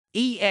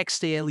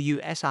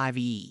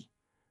EXTLUSIVE.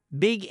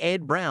 Big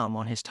Ed Brown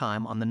won his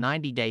time on the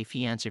 90-Day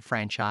Fiancé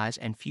franchise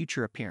and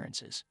future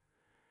appearances.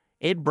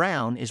 Ed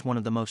Brown is one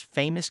of the most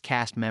famous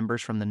cast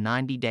members from the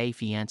 90-Day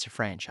Fiancé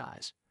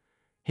franchise.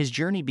 His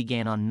journey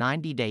began on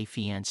 90-Day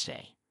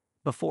Fiancé,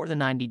 before the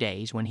 90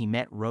 days when he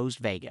met Rose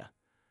Vega.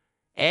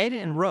 Ed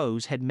and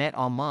Rose had met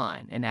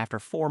online, and after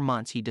 4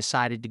 months he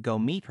decided to go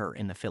meet her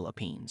in the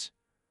Philippines.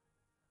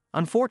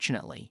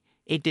 Unfortunately,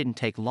 it didn't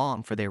take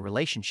long for their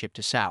relationship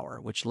to sour,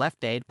 which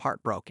left Ed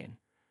heartbroken.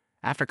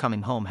 After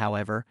coming home,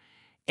 however,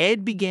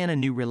 Ed began a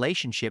new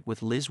relationship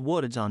with Liz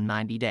Woods on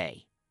 90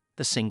 Day,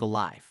 The Single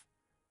Life.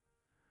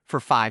 For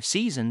 5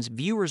 seasons,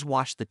 viewers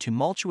watched the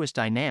tumultuous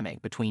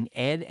dynamic between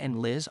Ed and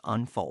Liz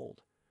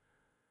unfold.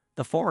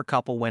 The former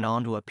couple went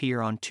on to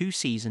appear on 2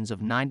 seasons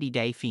of 90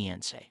 Day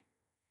Fiancé,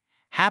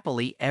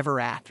 Happily Ever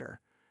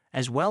After,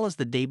 as well as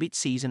the debut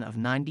season of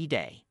 90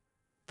 Day,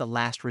 The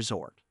Last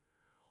Resort.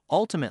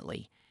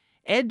 Ultimately,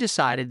 Ed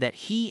decided that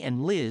he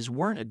and Liz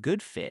weren't a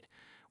good fit,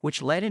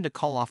 which led him to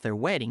call off their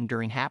wedding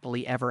during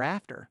Happily Ever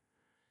After,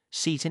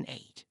 Season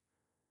 8.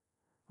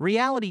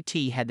 Reality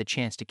T had the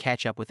chance to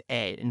catch up with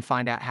Ed and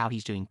find out how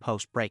he's doing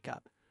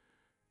post-breakup.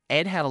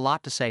 Ed had a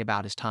lot to say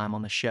about his time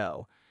on the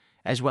show,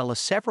 as well as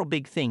several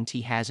big things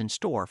he has in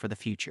store for the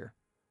future.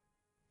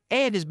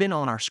 Ed has been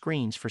on our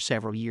screens for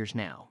several years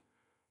now.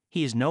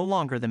 He is no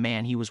longer the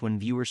man he was when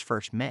viewers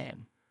first met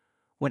him.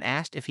 When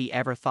asked if he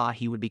ever thought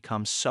he would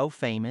become so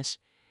famous,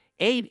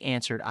 Ed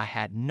answered, "I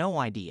had no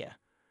idea."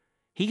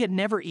 He had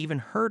never even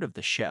heard of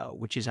the show,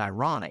 which is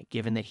ironic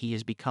given that he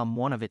has become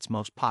one of its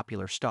most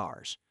popular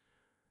stars.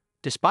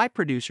 Despite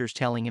producers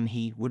telling him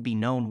he would be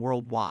known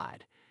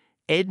worldwide,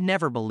 Ed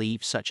never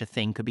believed such a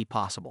thing could be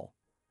possible.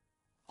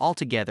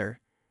 Altogether,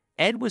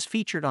 Ed was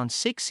featured on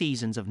 6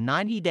 seasons of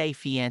 90 Day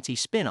Fiancé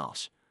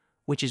spin-offs,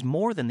 which is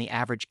more than the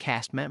average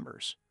cast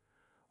members.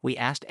 We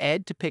asked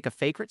Ed to pick a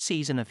favorite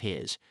season of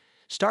his,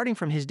 starting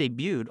from his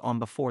debut on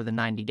Before the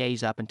 90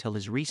 Days up until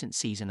his recent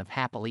season of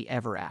Happily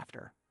Ever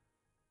After.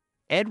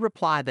 Ed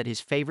replied that his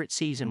favorite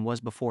season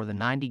was Before the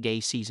 90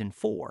 Days Season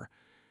 4,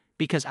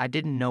 because I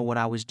didn't know what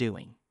I was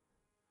doing.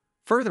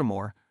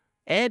 Furthermore,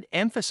 Ed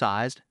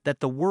emphasized that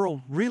the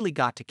world really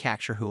got to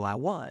capture who I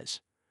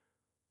was.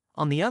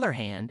 On the other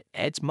hand,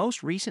 Ed's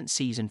most recent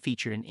season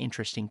featured an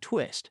interesting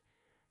twist,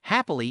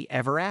 Happily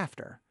Ever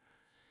After.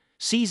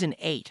 Season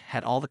 8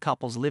 had all the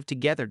couples live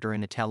together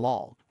during the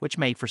tell-all, which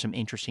made for some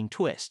interesting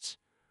twists.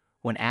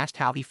 When asked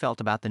how he felt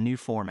about the new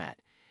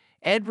format,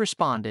 Ed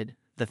responded,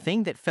 "The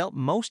thing that felt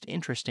most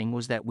interesting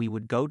was that we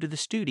would go to the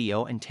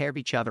studio and tear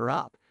each other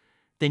up.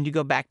 Then you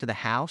go back to the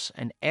house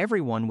and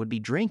everyone would be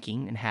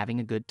drinking and having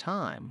a good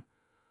time."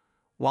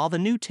 While the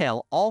new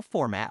tell-all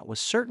format was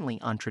certainly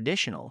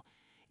untraditional,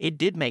 it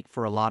did make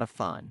for a lot of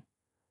fun.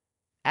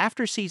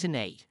 After Season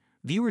 8,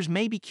 viewers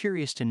may be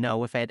curious to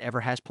know if Ed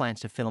ever has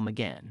plans to film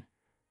again.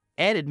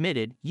 Ed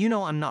admitted,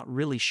 I'm not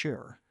really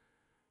sure."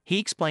 He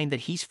explained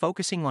that he's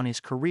focusing on his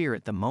career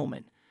at the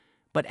moment,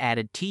 but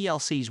added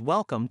TLC's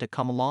welcome to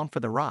come along for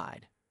the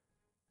ride.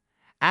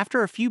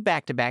 After a few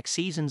back-to-back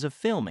seasons of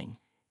filming,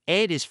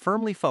 Ed is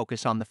firmly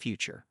focused on the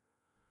future.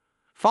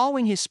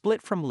 Following his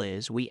split from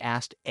Liz, we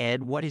asked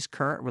Ed what his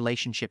current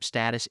relationship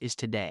status is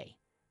today.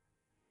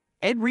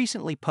 Ed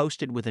recently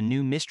posted with a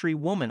new mystery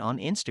woman on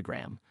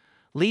Instagram,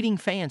 leading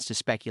fans to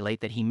speculate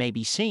that he may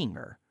be seeing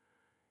her.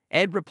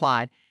 Ed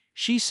replied,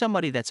 "She's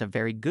somebody that's a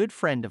very good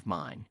friend of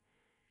mine.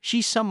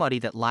 She's somebody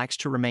that likes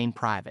to remain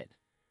private."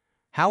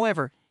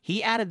 However,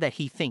 he added that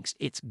he thinks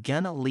it's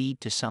gonna lead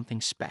to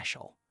something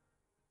special.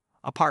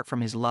 Apart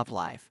from his love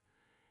life,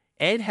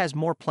 Ed has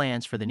more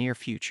plans for the near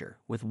future,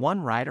 with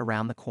one right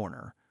around the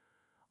corner.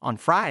 On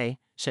Friday,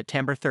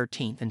 September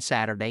 13th and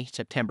Saturday,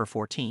 September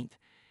 14th,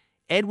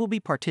 Ed will be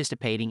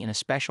participating in a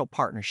special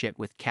partnership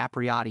with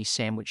Capriotti's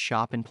Sandwich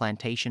Shop in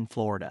Plantation,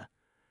 Florida.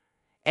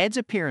 Ed's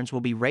appearance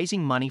will be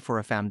raising money for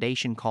a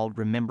foundation called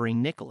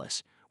Remembering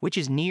Nicholas, which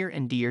is near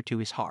and dear to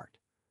his heart.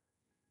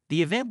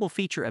 The event will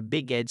feature a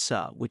Big Ed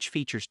sub, which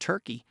features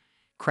turkey,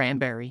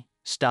 cranberry,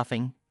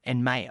 stuffing,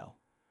 and mayo.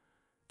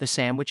 The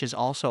sandwich is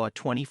also a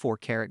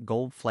 24-karat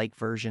gold flake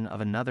version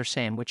of another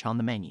sandwich on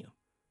the menu.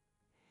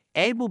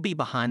 Ed will be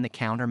behind the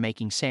counter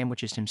making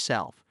sandwiches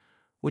himself,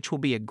 which will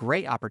be a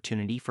great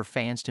opportunity for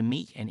fans to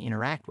meet and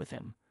interact with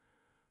him.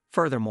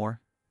 Furthermore,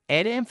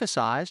 Ed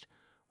emphasized,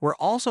 "We're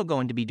also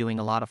going to be doing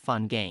a lot of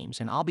fun games,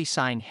 and I'll be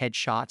signing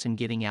headshots and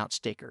giving out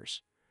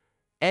stickers."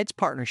 Ed's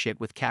partnership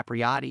with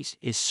Capriotti's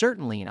is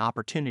certainly an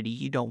opportunity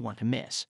you don't want to miss.